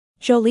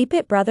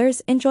Jolie-Pitt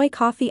brothers enjoy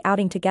coffee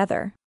outing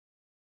together.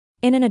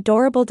 In an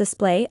adorable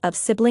display of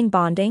sibling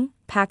bonding,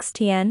 Pax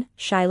Thien,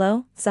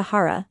 Shiloh,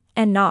 Zahara,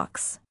 and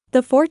Knox,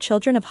 the four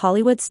children of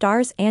Hollywood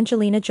stars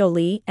Angelina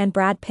Jolie and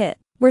Brad Pitt,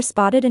 were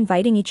spotted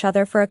inviting each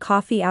other for a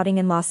coffee outing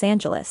in Los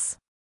Angeles.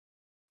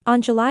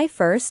 On July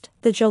 1st,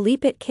 the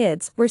Jolie-Pitt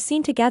kids were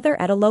seen together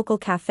at a local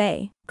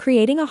cafe,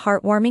 creating a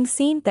heartwarming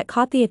scene that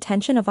caught the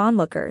attention of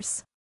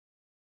onlookers.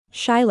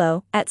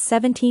 Shiloh, at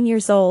 17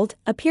 years old,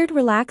 appeared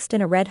relaxed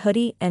in a red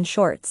hoodie and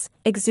shorts,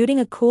 exuding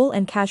a cool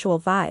and casual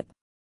vibe.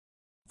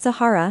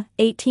 Zahara,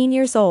 18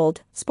 years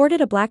old,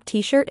 sported a black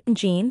t-shirt and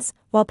jeans,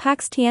 while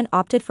Pax Thien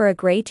opted for a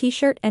gray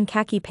t-shirt and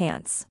khaki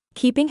pants,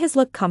 keeping his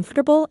look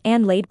comfortable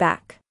and laid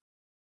back.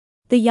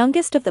 The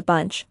youngest of the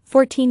bunch,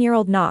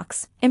 14-year-old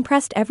Knox,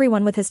 impressed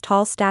everyone with his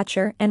tall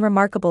stature and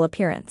remarkable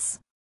appearance.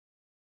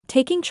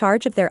 Taking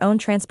charge of their own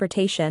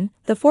transportation,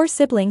 the four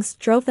siblings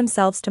drove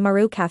themselves to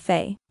Maru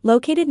Cafe,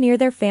 located near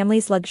their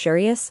family's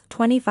luxurious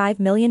 $25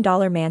 million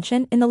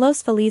mansion in the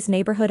Los Feliz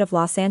neighborhood of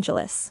Los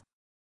Angeles.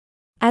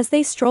 As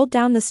they strolled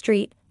down the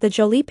street, the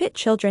Jolie-Pitt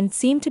children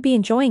seemed to be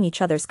enjoying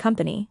each other's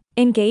company,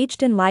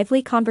 engaged in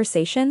lively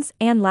conversations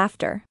and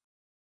laughter.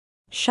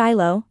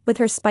 Shiloh, with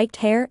her spiked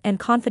hair and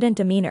confident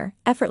demeanor,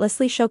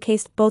 effortlessly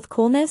showcased both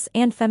coolness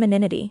and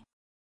femininity.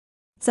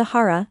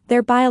 Zahara,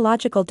 their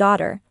biological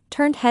daughter,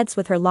 turned heads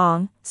with her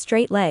long,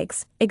 straight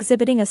legs,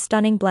 exhibiting a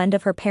stunning blend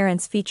of her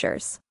parents'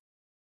 features.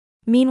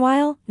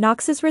 Meanwhile,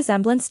 Knox's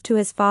resemblance to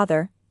his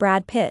father,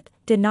 Brad Pitt,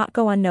 did not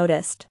go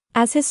unnoticed,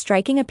 as his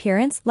striking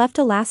appearance left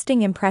a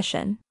lasting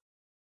impression.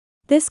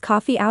 This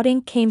coffee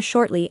outing came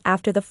shortly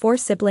after the four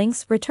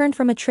siblings returned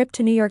from a trip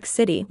to New York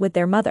City with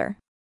their mother.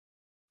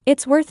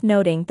 It's worth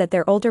noting that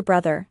their older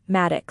brother,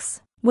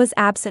 Maddox, was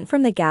absent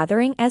from the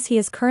gathering as he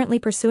is currently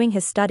pursuing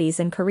his studies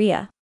in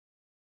Korea.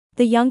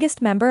 The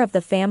youngest member of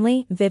the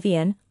family,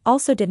 Vivian,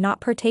 also did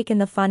not partake in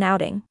the fun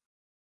outing.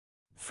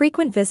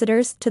 Frequent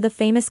visitors to the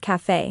famous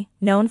cafe,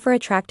 known for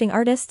attracting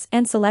artists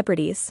and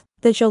celebrities,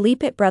 the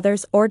Jolie-Pitt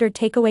brothers ordered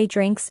takeaway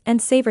drinks and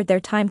savored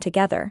their time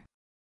together.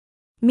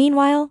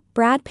 Meanwhile,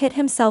 Brad Pitt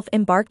himself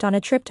embarked on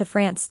a trip to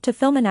France to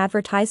film an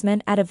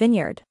advertisement at a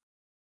vineyard.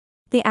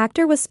 The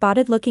actor was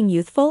spotted looking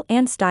youthful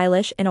and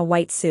stylish in a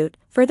white suit,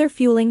 further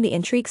fueling the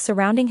intrigue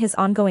surrounding his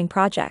ongoing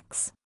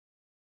projects.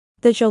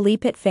 The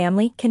Jolie-Pitt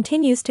family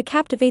continues to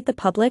captivate the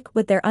public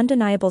with their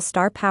undeniable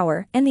star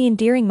power and the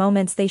endearing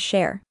moments they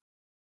share.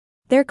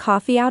 Their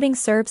coffee outing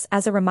serves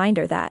as a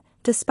reminder that,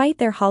 despite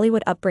their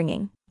Hollywood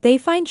upbringing, they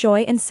find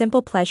joy in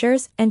simple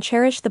pleasures and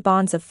cherish the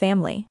bonds of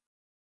family.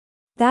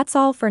 That's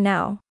all for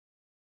now.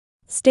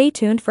 Stay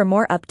tuned for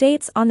more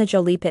updates on the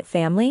Jolie-Pitt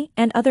family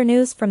and other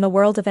news from the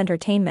world of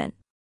entertainment.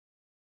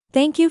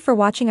 Thank you for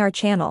watching our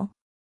channel.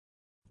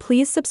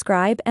 Please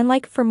subscribe and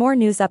like for more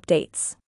news updates.